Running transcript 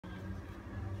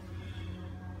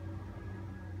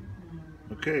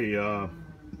Okay,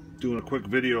 doing a quick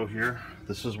video here.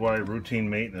 This is why routine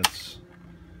maintenance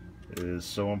is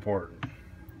so important.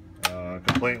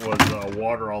 Complaint was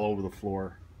water all over the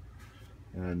floor,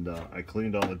 and I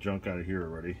cleaned all the junk out of here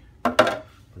already, but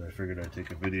I figured I'd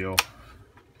take a video.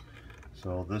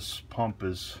 So this pump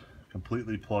is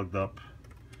completely plugged up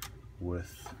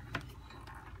with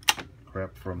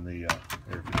crap from the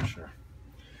air conditioner.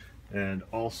 And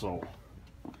also,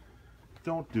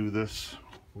 don't do this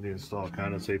when you install a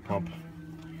condensate pump.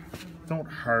 Don't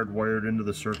hardwire it into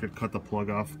the circuit, cut the plug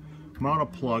off. Mount a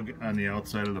plug on the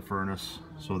outside of the furnace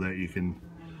so that you can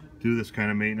do this kind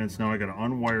of maintenance. Now I got to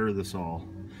unwire this all,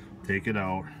 take it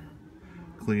out,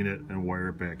 clean it, and wire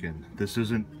it back in. This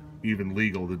isn't even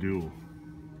legal to do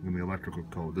in the electrical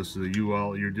code. This is a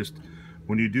UL. You're just,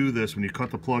 when you do this, when you cut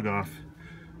the plug off,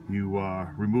 you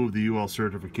remove the UL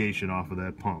certification off of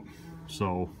that pump.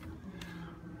 So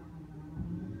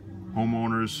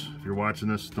homeowners, if you're watching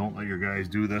this, don't let your guys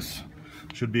do this.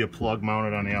 Should be a plug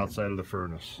mounted on the outside of the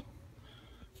furnace.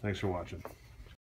 Thanks for watching.